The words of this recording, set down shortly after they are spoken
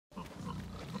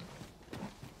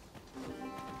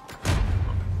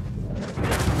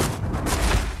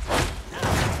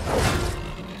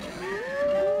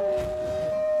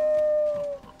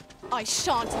I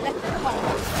shan't let them come.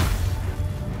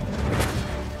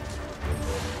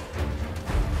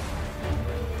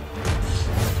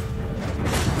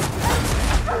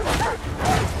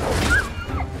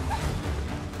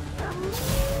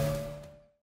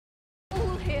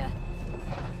 All here.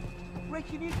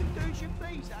 Reckon you can do as you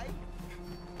please, eh?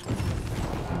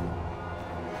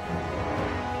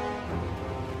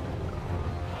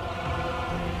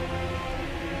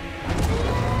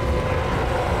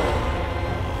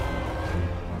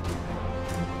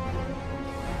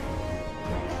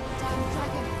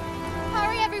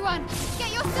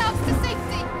 Get yourselves to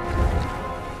safety!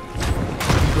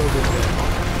 Go with them.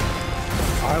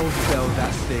 I'll sell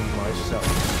that thing myself.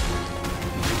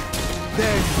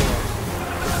 There you are.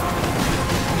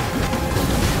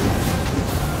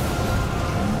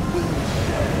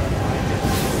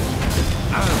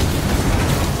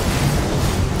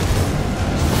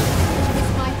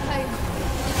 It's my home.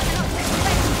 You cannot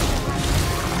expect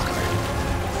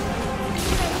me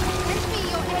to let me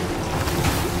your end.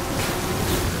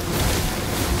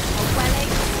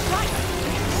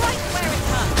 Right where it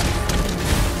hurts.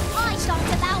 I shan't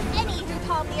allow any who've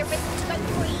hardly arisen to go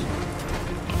free.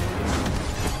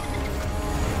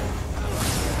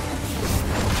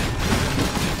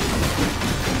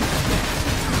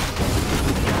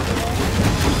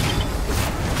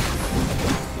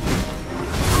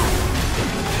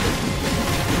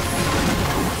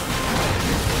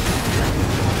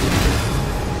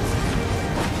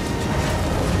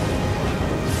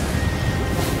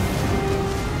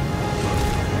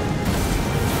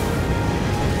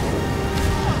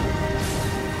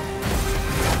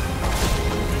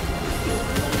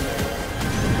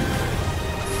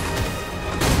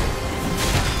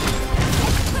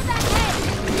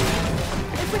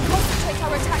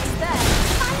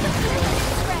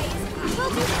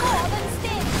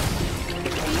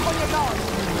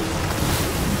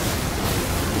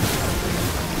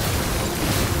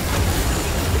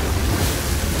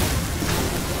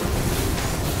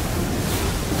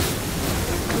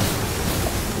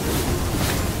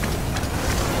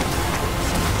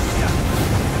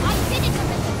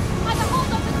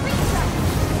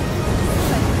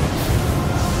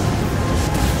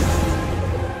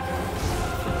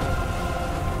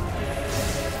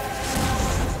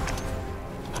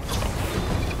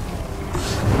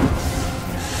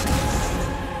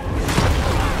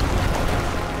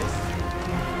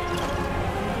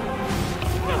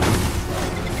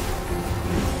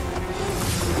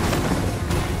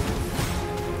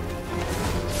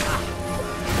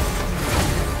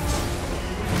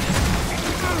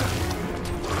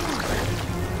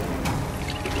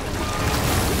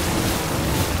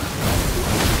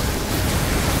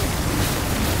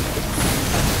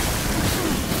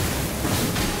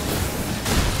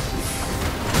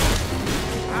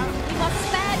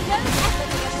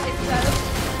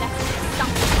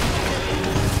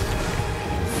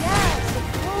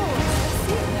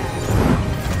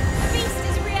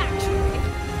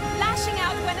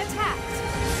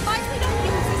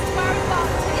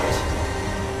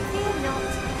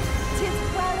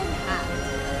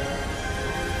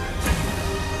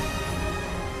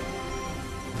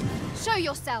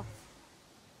 Yourself.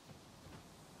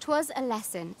 'Twas a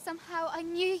lesson. Somehow I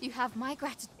knew you have my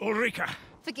gratitude. Ulrika!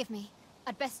 Forgive me.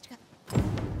 I'd best go.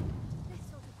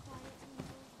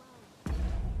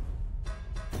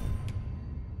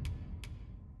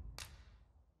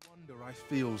 Wonder I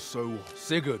feel so...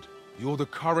 Sigurd, you're the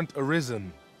current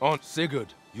arisen. Aunt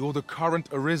Sigurd, you're the current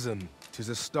arisen. 'Tis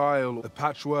a style, a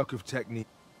patchwork of technique.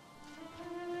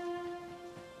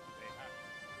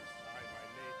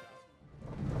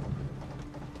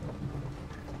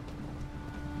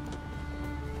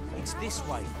 It's this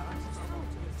way.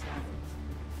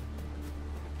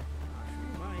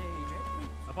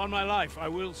 Upon my life, I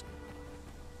will...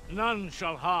 None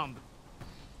shall harm.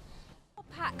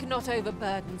 Pack not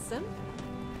overburdensome.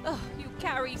 Oh, you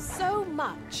carry so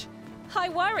much. I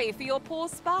worry for your poor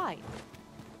spine.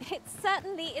 It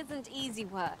certainly isn't easy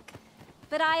work,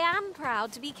 but I am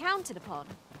proud to be counted upon.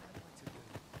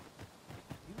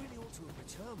 You really ought to have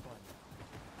returned by now.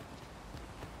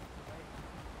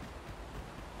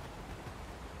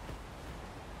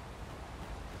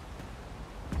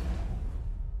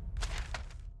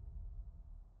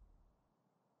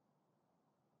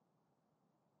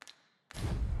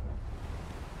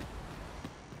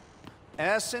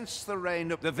 E'er since the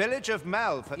reign of the village of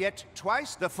Malv, yet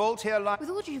twice the fault here lies. With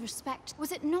all due respect,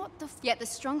 was it not yet the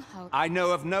stronghold? I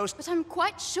know of no... But I'm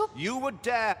quite sure... You would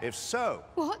dare, if so.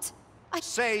 What?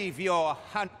 Save your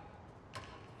hunt.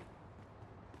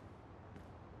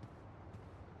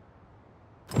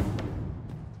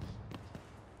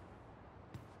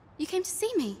 came to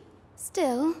see me.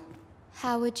 Still,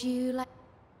 how would you like...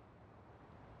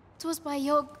 It was by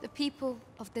the people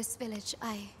of this village,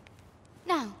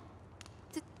 Now,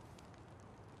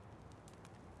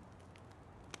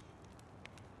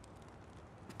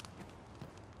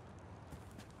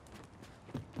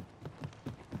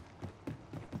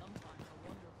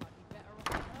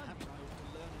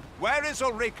 Where is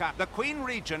Ulrika? The Queen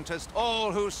Regent has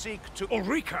all who seek to...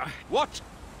 Ulrika? What?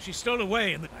 She stole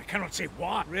away, and I cannot say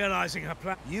why. Realizing her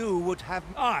plan... You would have...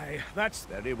 Aye, that's...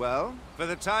 Very well. For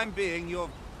the time being,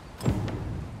 you're...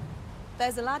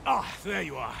 There's a lad. Ah, there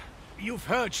you are. You've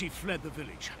heard she fled the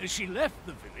village. She left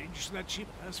the village, that she...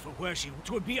 As for where she...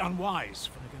 It would be unwise.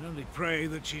 I can only pray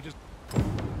that she just...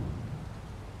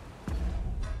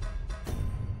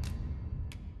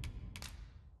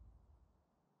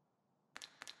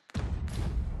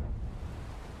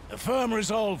 A firm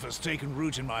resolve has taken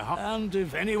root in my heart, and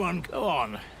if anyone... Go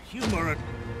on, humor it.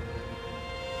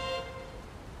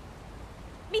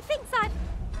 Methinks I...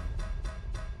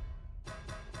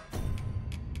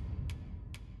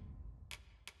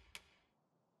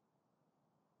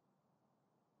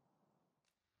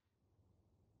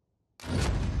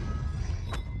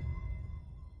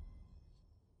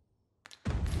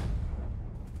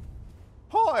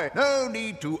 Hoy! No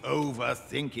need to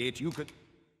overthink it. You could...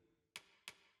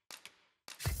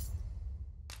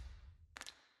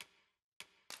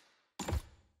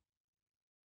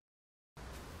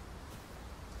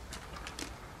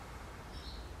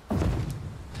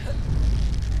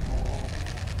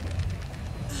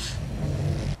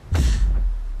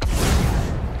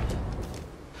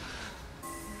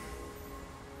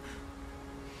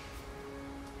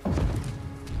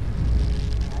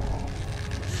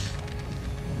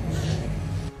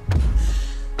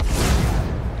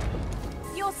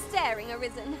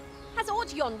 Arisen. Has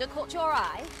aught yonder caught your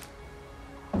eye?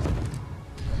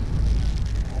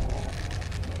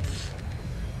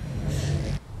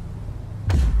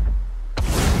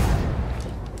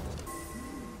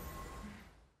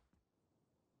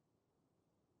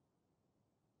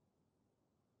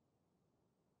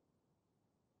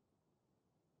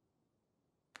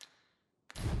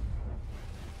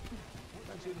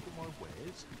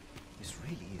 This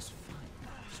really is fine,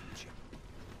 isn't it?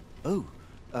 Oh,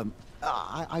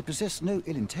 I possess no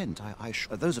ill intent.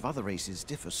 Those of other races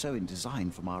differ so in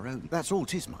design from our own. That's all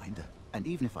 'tis, mind. And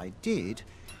even if I did,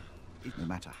 no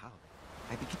matter how,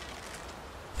 I begin...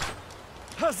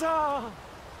 Huzzah!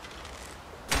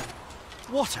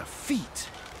 What a feat!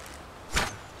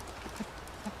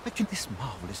 This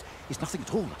marvel is nothing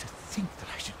at all. To think that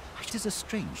I should... It is a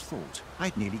strange thought.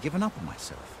 I'd nearly given up on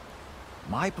myself.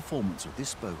 My performance of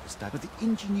this bow has done with the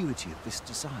ingenuity of this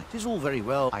design. It is all very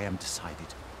well, I am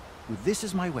decided. With this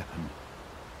as my weapon...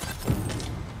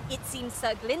 It seems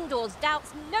Sir Glyndor's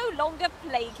doubts no longer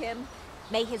plague him.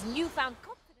 May his newfound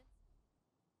confidence...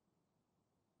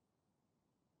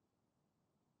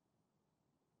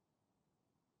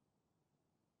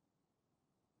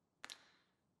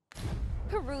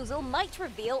 Perusal might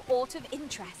reveal aught of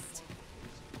interest.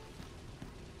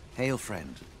 Hail,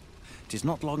 friend. 'Tis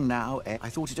not long now, I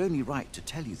thought it only right to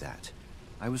tell you that.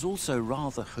 I was also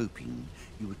rather hoping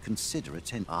you would consider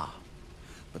attending. Ah,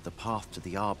 but the path to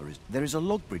the arbor is... There is a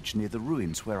log bridge near the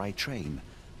ruins where I train.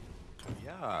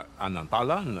 Ja, annan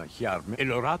palan hier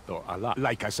elorato ala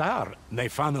laikasar ne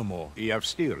fanamo I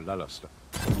avstir lalasta.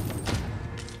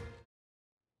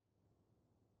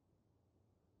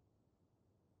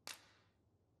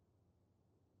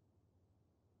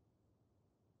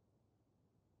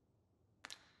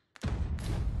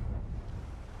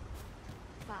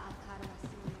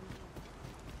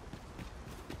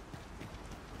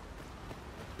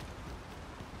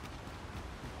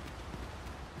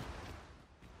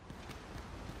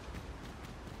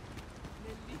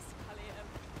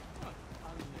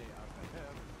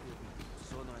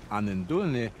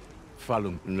 Anendulne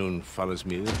falum nun falles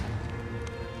mir.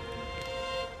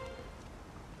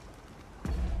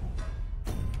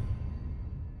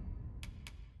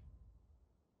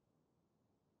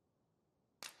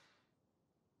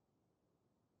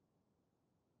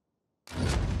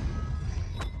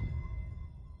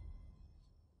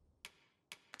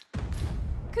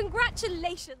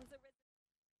 Congratulations!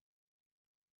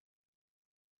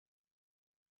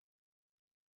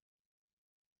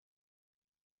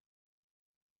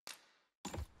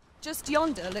 Just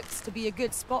yonder looks to be a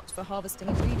good spot for harvesting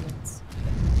ingredients.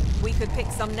 We could pick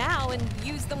some now and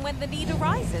use them when the need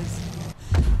arises.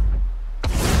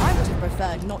 I would have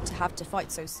preferred not to have to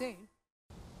fight so soon.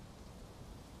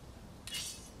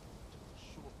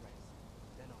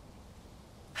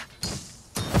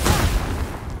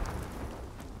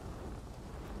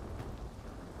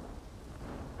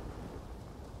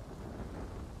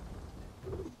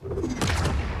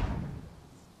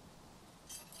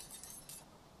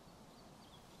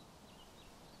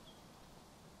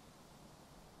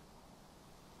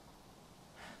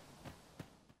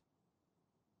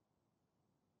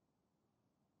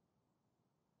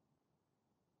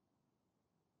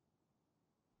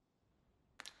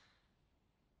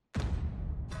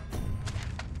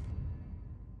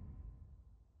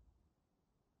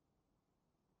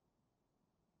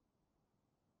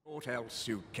 What else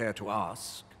you care to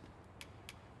ask?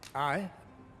 Aye.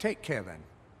 Take care then.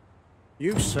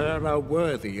 You, sir, are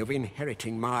worthy of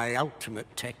inheriting my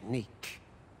ultimate technique.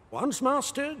 Once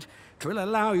mastered, 'twill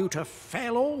allow you to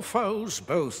fell all foes,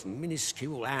 both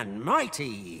minuscule and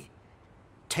mighty.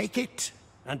 Take it,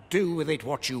 and do with it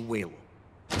what you will.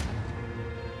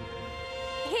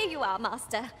 Here you are,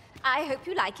 Master. I hope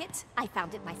you like it. I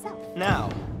found it myself. Now,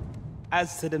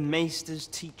 as to the Maister's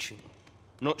teaching,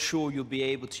 not sure you'll be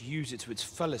able to use it to its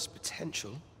fullest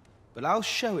potential, but I'll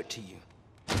show it to you.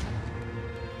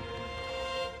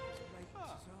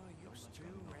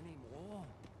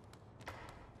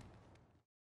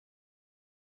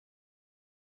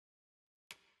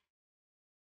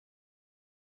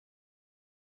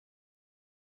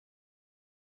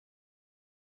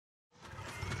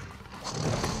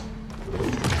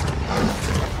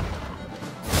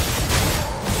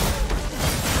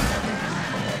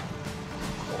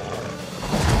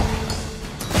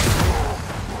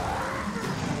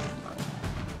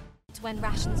 When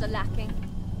rations are lacking.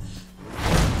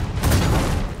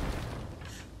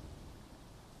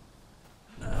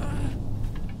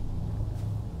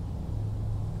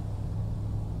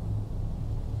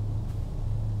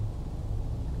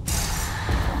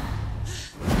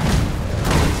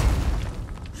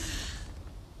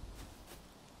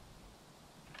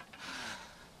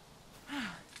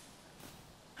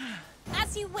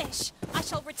 As you wish. I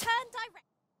shall return direct.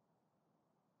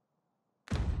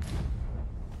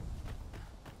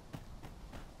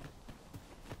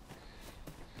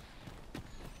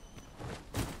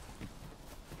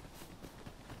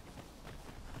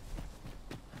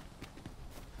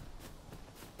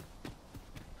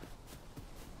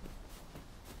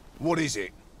 What is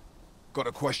it? Got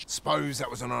a question? Suppose that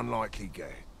was an unlikely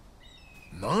guess.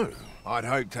 No. I'd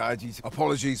hoped to add you to...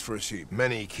 Apologies for assuming.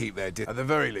 Many keep their at the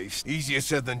very least. Easier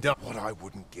said than done. What I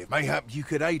wouldn't give. Mayhap you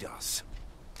could aid us.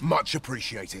 Much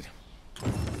appreciated.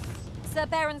 Sir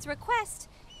Baron's request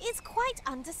is quite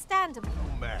understandable.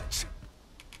 Matt,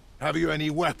 have you any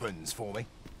weapons for me?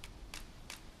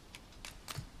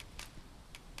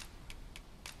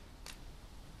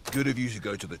 Good of you to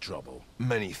go to the trouble.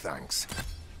 Many thanks.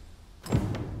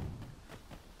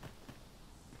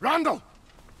 Randall!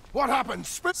 What happened?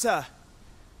 Sir,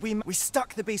 we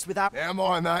stuck the beast without... Never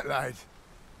mind that, lad.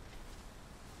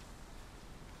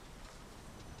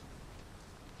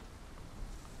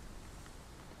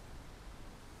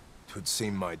 Twould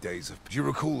seem my days of... Do you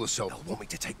recall the soul? They'll want me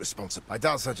to take responsibility. I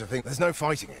doubt such a thing. There's no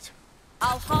fighting it.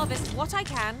 I'll harvest what I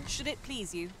can, should it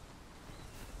please you.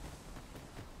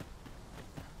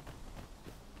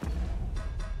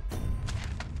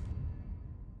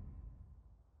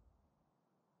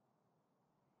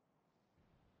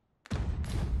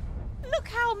 Look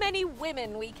how many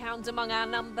women we count among our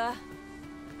number.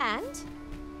 And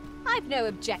I've no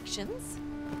objections.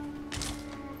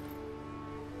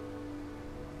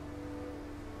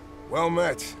 Well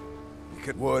met. You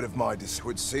could word of my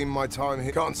would seem my time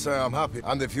here. Can't say I'm happy.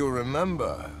 And if you'll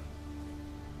remember...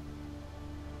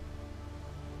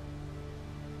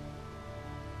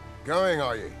 Going,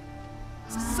 are you?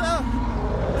 Sir!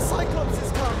 The Cyclops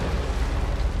has come!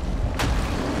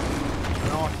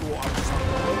 And I thought I was...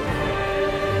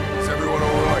 Is everyone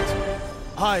all right?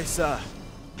 Aye, sir.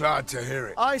 Glad to hear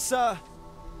it. Aye, sir.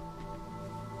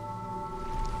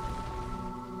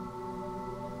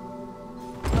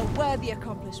 A worthy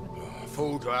accomplishment.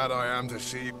 Full glad I am to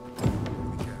see you.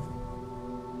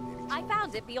 I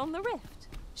found it beyond the rift.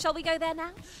 Shall we go there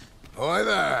now? Hi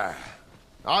there.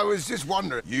 I was just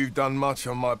wondering. You've done much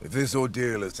on my... If this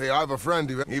ordeal is... See, I have a friend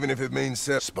who... Even if it means...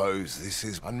 Suppose this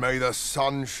is... And may the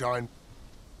sun shine...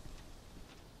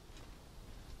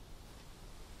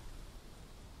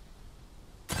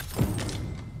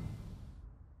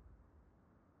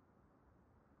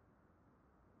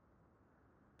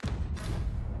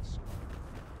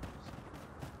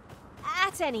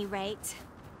 At any rate,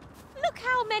 look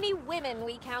how many women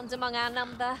we count among our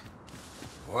number.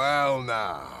 Well,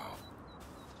 now...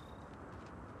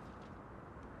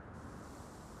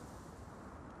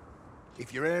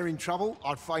 If you're ever in trouble,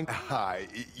 I'd find... Aye,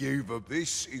 you, but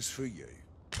this is for you.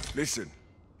 Listen,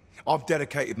 I've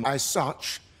dedicated... As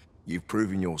such, you've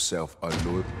proven yourself a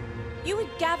loyal... You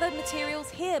would gather materials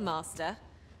here, Master.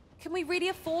 Can we really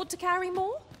afford to carry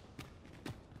more?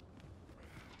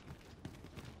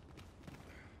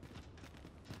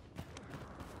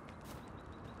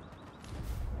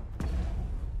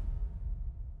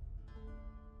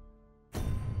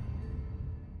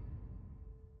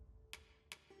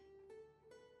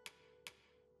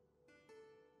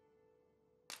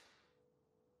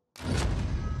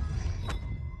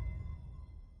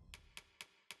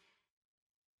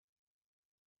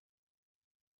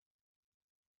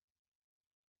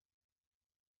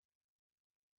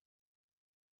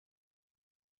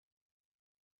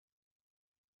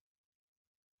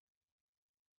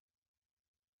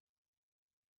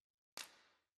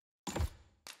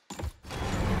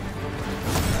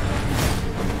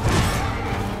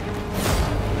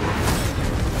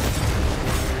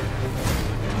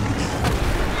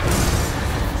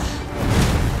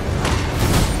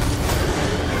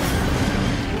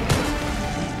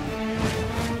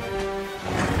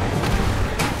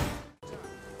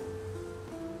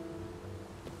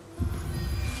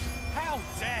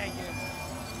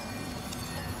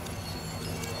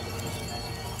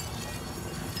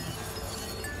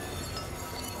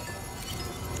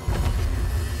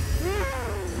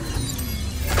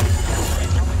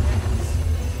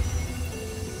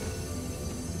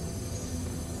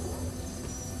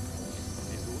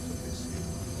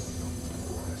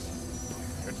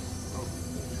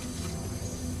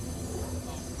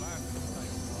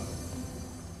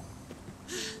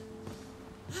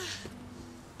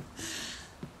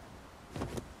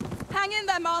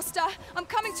 there, Master! I'm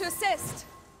coming to assist!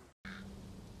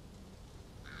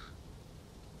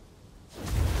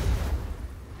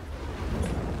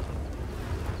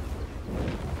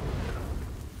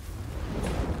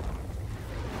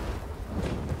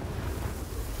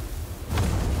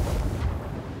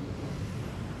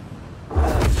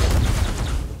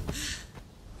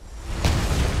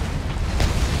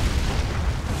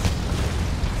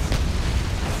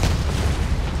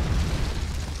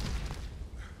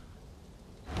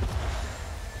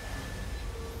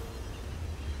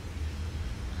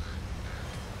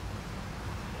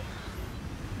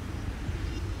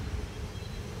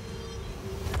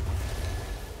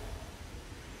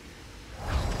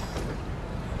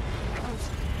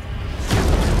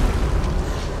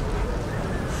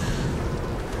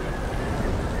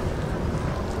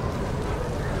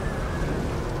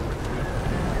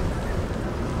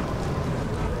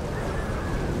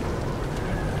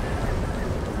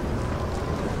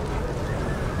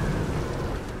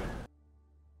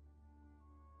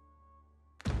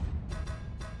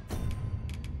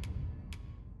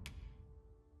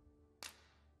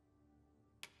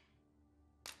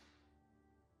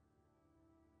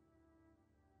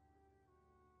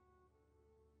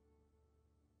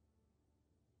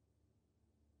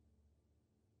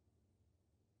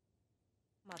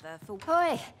 Mother, for...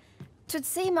 Hoy! 'Twould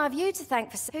seem I've you to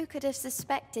thank for... Who could have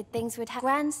suspected things would have...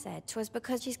 Gran said 'twas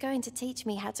because she's going to teach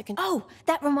me how to... Oh!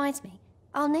 That reminds me.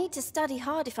 I'll need to study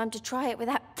hard if I'm to try it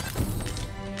without...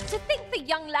 To think the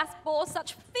young lass bore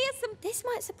such fearsome... This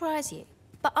might surprise you,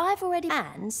 but I've already...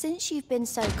 And since you've been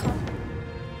so kind...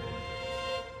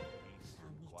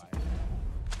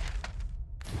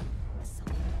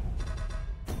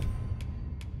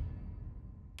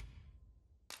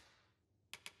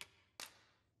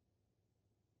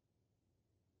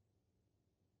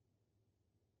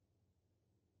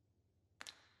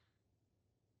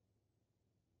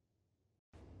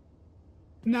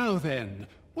 Now then,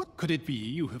 what could it be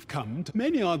you have come to?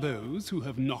 Many are those who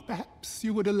have not. Perhaps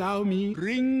you would allow me.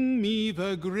 Bring me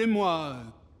the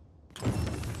grimoire.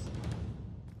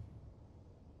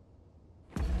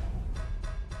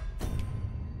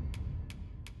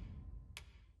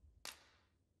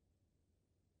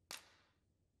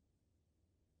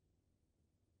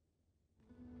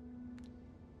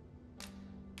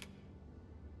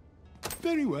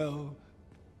 Very well.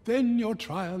 Then your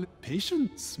trial.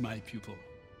 Patience, my pupil.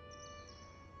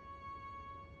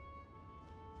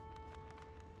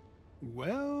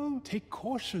 Well, take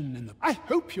caution in the... I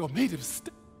hope you're made of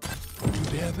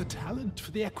You bear the talent for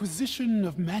the acquisition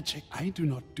of magic. I do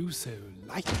not do so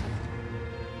lightly.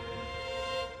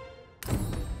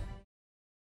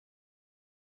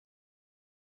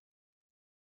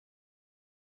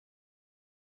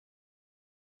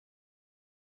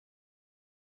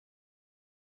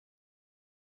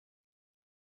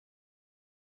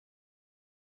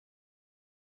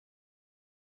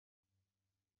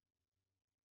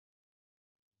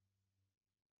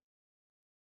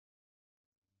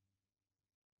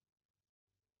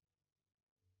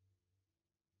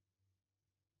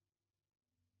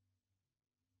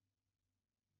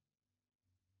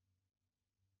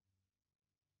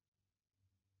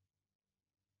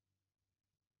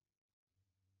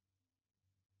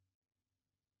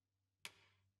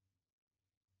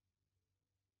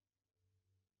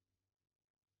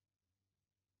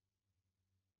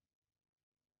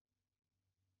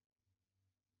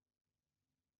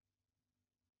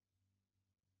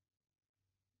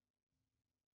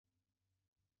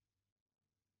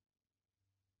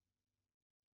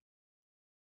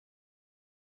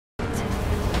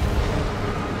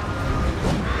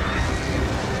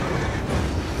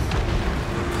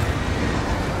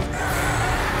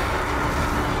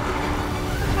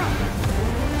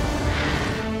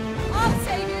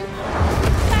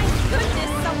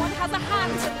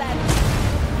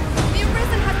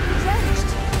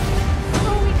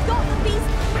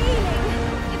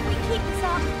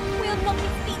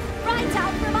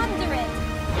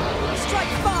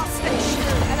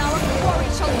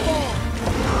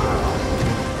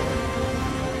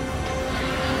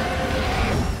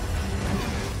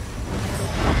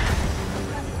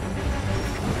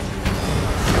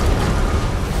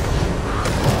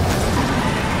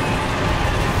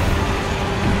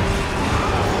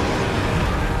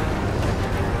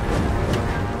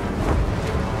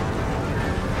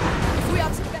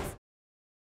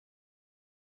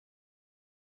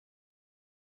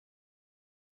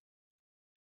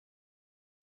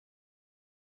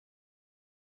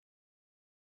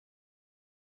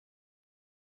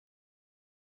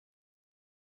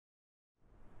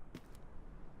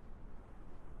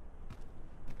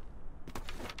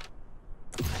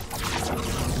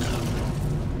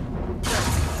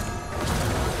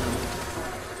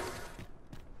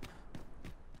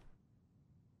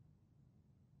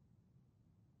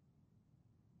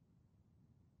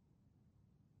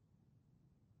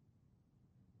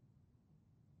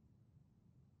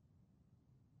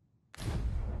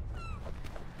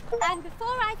 And before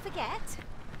I forget,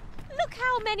 look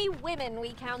how many women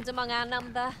we count among our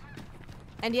number.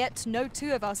 And yet, no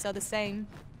two of us are the same.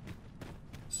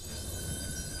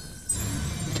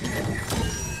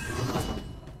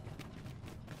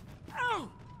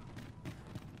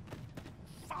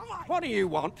 What do you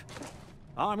want?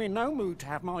 I'm in no mood to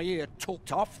have my ear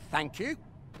talked off, thank you.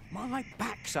 My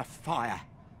back's afire.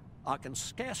 I can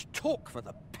scarce talk for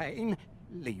the pain.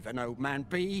 Leave an old man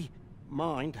be.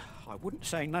 Mind, I wouldn't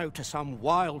say no to some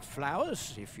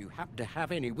wildflowers, if you happen to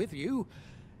have any with you.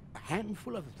 A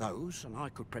handful of those, and I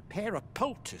could prepare a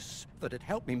poultice that'd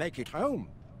help me make it home.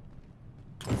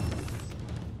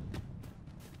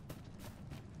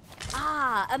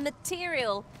 Ah, a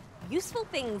material. Useful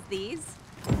things, these.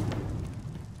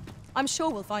 I'm sure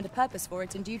we'll find a purpose for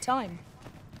it in due time.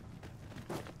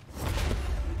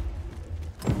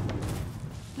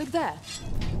 Look there.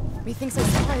 Methinks I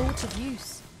see my aught of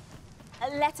use.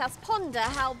 Let us ponder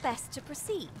how best to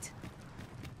proceed.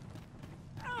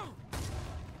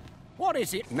 What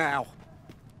is it now?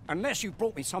 Unless you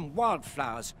brought me some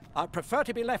wildflowers, I'd prefer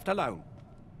to be left alone.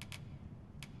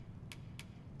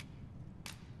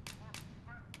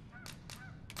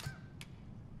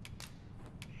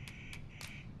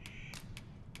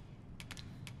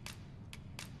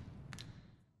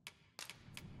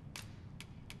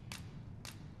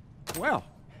 Well,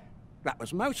 that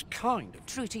was most kind of...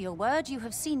 True to your word, you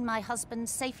have seen my husband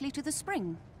safely to the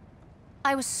spring.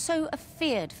 I was so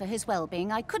afeard for his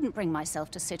well-being, I couldn't bring myself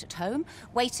to sit at home,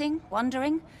 waiting,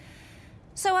 wondering.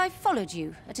 So I followed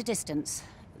you at a distance,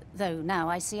 though now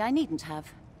I see I needn't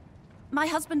have. My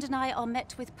husband and I are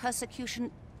met with persecution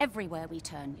everywhere we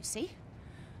turn, you see.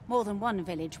 More than one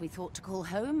village we thought to call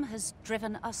home has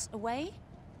driven us away.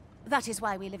 That is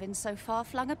why we live in so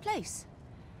far-flung a place.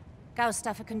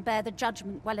 Gaustaffer can bear the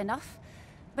judgment well enough,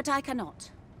 but I cannot.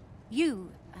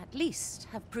 You, at least,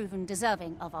 have proven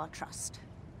deserving of our trust.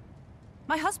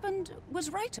 My husband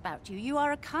was right about you. You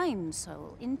are a kind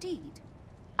soul, indeed.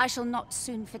 I shall not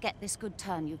soon forget this good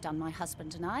turn you've done, my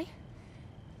husband and I.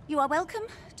 You are welcome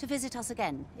to visit us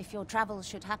again, if your travels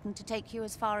should happen to take you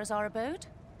as far as our abode.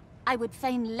 I would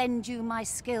fain lend you my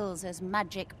skills as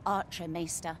Magick Archer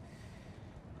Maister,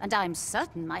 and I'm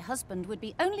certain my husband would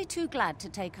be only too glad to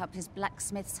take up his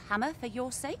blacksmith's hammer for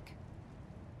your sake.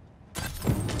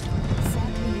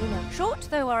 Short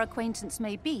though our acquaintance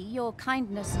may be, your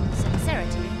kindness and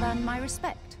sincerity have earned my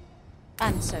respect.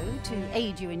 And so, to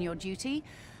aid you in your duty,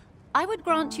 I would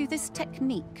grant you this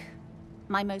technique,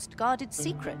 my most guarded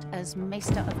secret as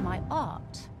maester of my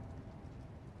art.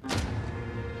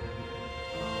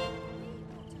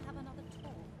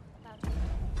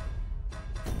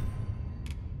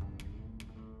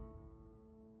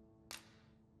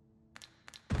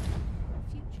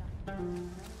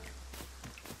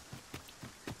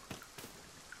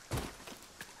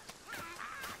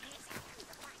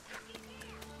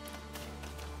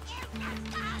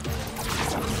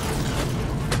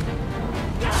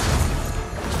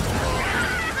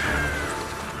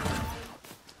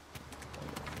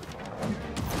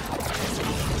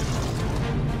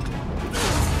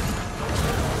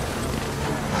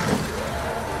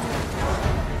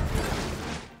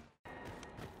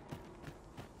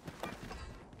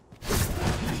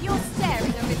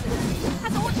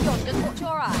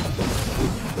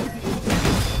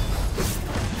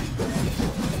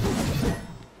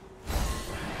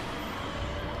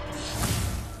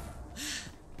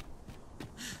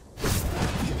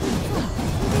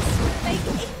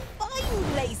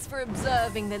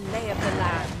 Observing the lay of the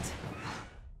land.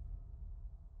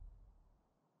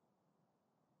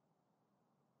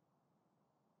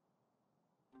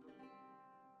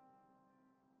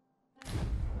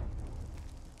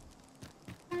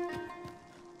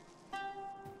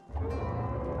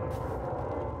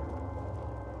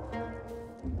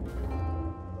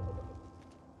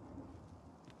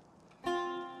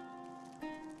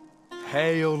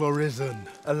 Hail, Arisen.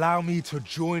 Allow me to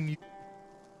join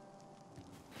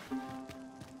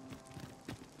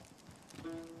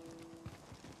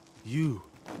you.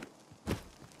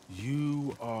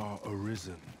 You are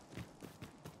Arisen.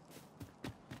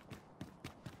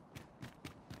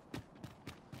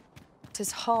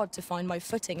 'Tis hard to find my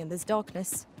footing in this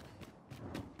darkness.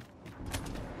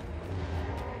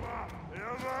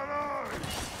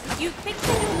 You think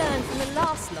we'll learn from the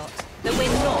last lot that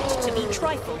we're not to be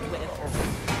trifled with?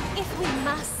 If we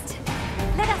must,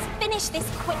 let us finish this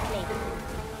quickly.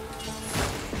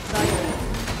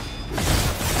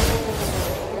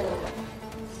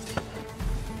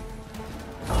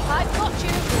 I've got you.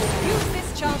 Use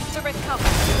this chance to recover.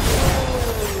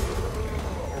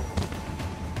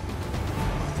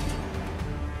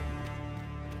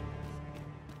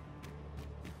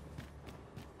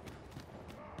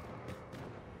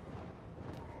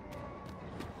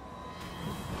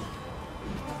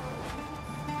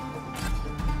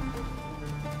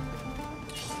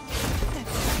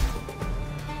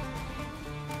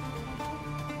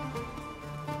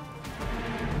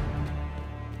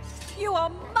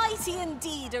 Mighty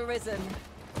indeed, Arisen.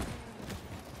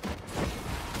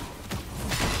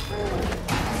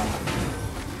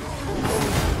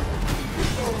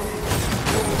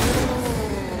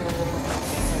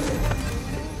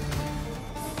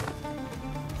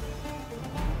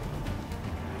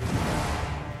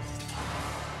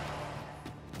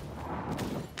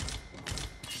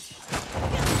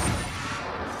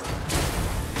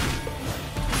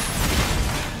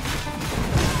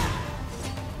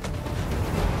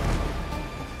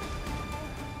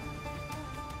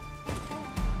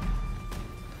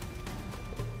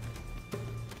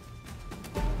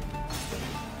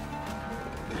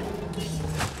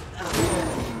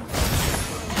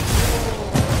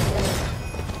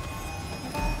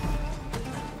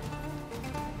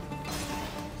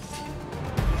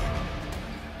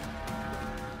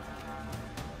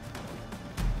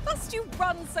 You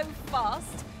run so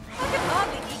fast. I can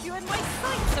hardly keep you in my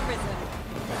sights, Arisen.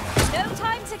 No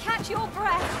time to catch your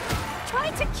breath. Try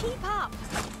to keep up.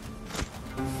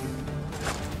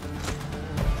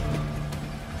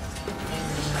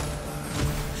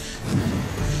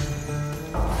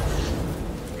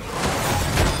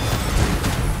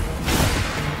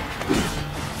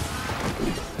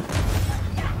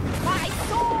 My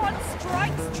sword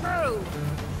strikes true.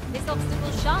 This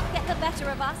obstacle shan't get the better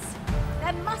of us.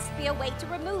 There must be a way to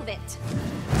remove it.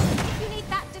 If you need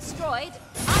that destroyed,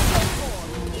 I'm your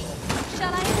pawn.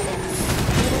 Shall I assist?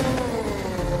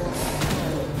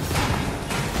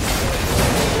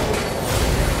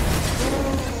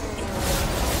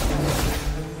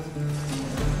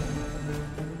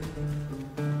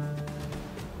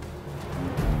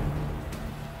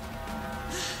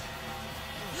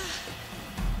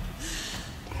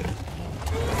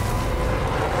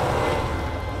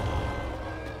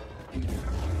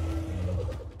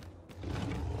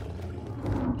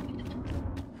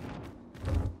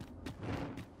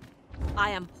 I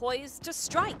am poised to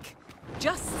strike.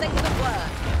 Just say the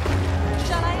word.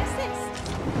 Shall I assist?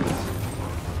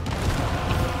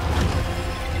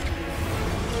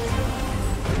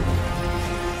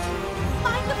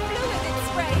 Mind the fluid it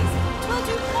sprays. 'Twill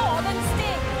do more than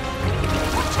sting.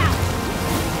 Watch out!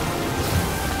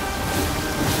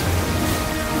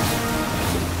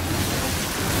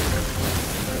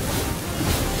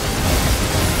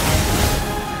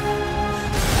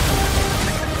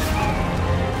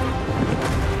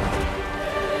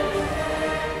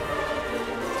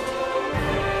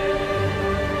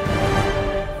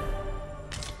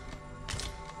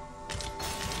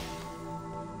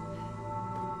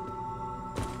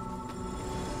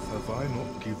 Have I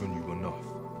not given you enough?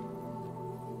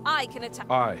 I can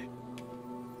attack.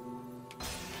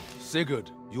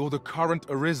 Sigurd, you're the current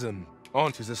Arisen.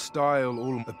 Aunt is a style,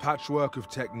 all a patchwork of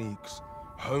techniques.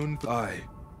 Honed.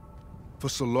 For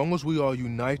so long as we are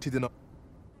united in a...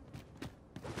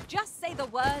 Just say the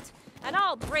word, and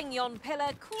I'll bring yon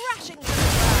pillar crashing to the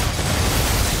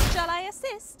ground. Shall I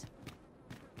assist?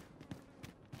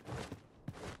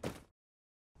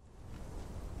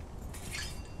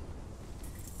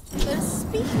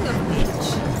 Speaking of which,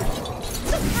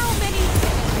 look how many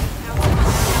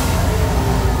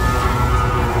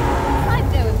I've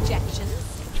no objections.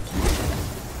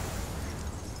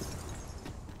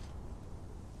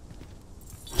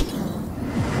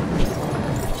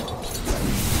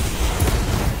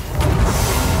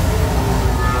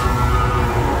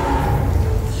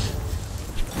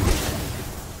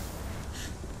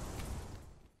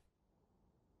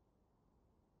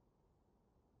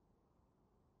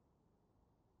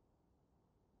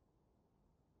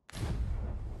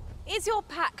 Is your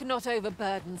pack not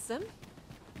overburdensome?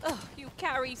 Oh, you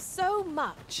carry so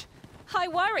much. I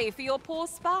worry for your poor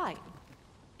spine.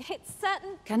 It's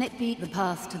certain... Can it be the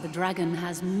path to the dragon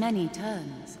has many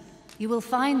turns? You will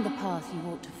find the path you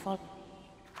ought to follow.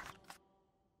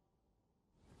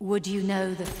 Would you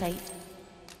know the fate?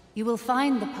 You will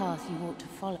find the path you ought to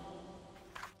follow.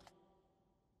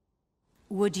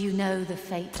 Would you know the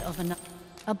fate of another?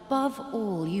 Above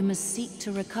all, you must seek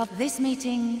to recover. This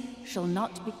meeting shall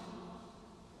not be...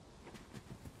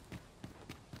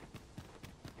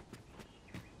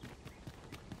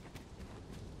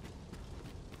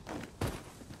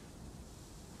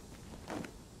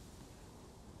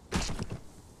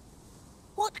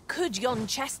 What could yon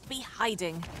chest be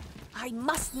hiding? I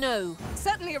must know.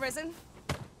 Certainly, Arisen.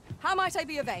 How might I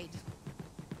be of aid?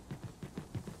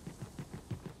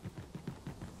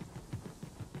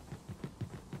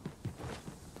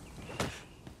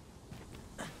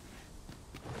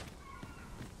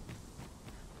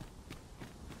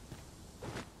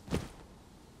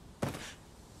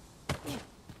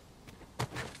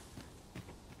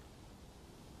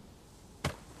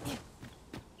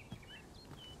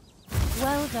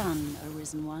 done,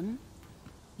 Arisen One.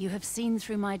 You have seen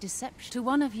through my deception to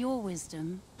one of your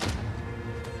wisdom.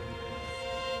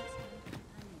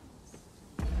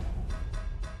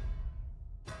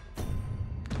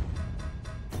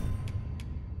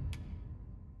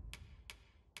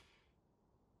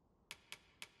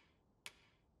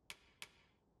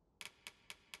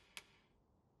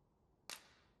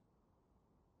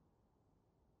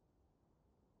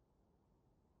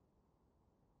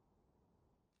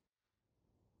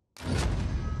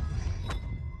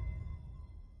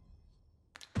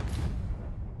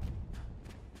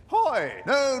 Hoy!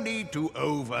 No need to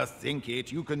overthink it.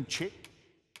 You can check.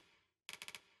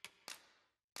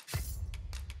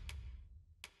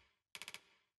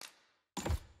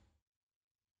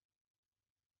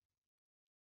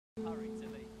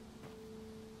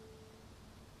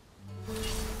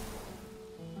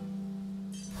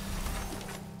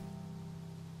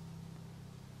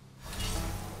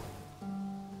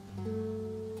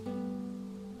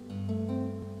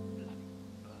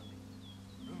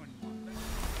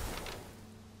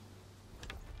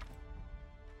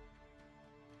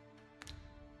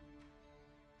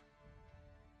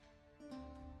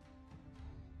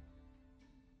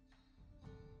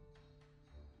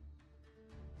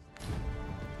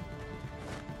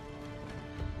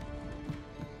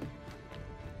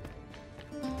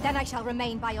 Then I shall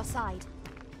remain by your side.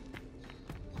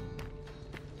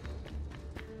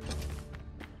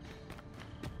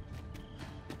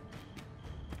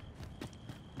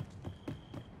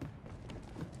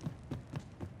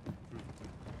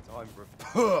 Time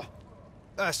for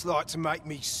That's like to make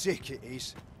me sick, it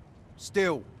is.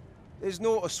 Still, there's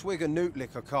not a swig of newt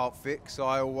lick I can't fix,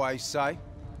 I always say.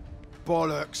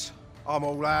 Bollocks, I'm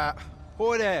all out.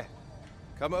 Boy there,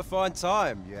 come at a fine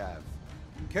time, you have.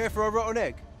 Care for a rotten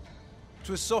egg?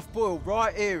 'Twas soft boiled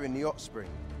right here in the hot spring.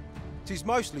 'Tis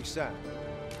mostly sand.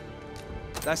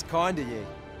 That's kind of ye.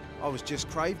 I was just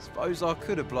craved. Suppose I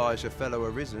could oblige a fellow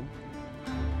arisen.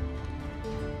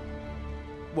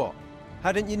 What?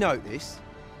 Hadn't you noticed?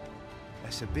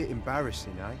 That's a bit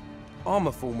embarrassing, eh? I'm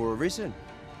a former arisen.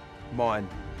 Mine,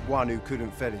 one who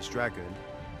couldn't fell his dragon.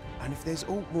 And if there's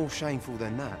aught more shameful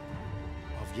than that,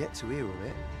 I've yet to hear of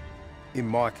it. In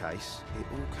my case, it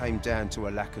all came down to a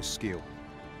lack of skill.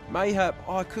 Mayhap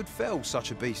I could fell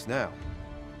such a beast now,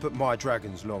 but my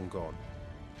dragon's long gone.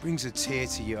 Brings a tear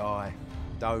to your eye,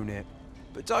 don't it?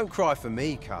 But don't cry for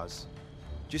me, cuz.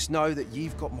 Just know that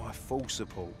you've got my full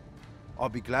support. I'll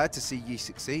be glad to see ye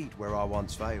succeed where I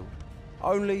once failed.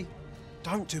 Only,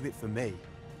 don't do it for me.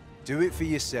 Do it for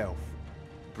yourself.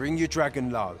 Bring your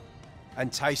dragon low,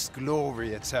 and taste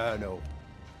glory eternal.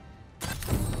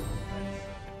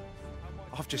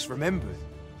 I've just remembered.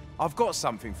 I've got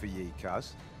something for ye,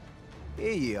 cuz.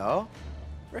 Here ye are.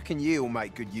 Reckon ye'll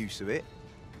make good use of it.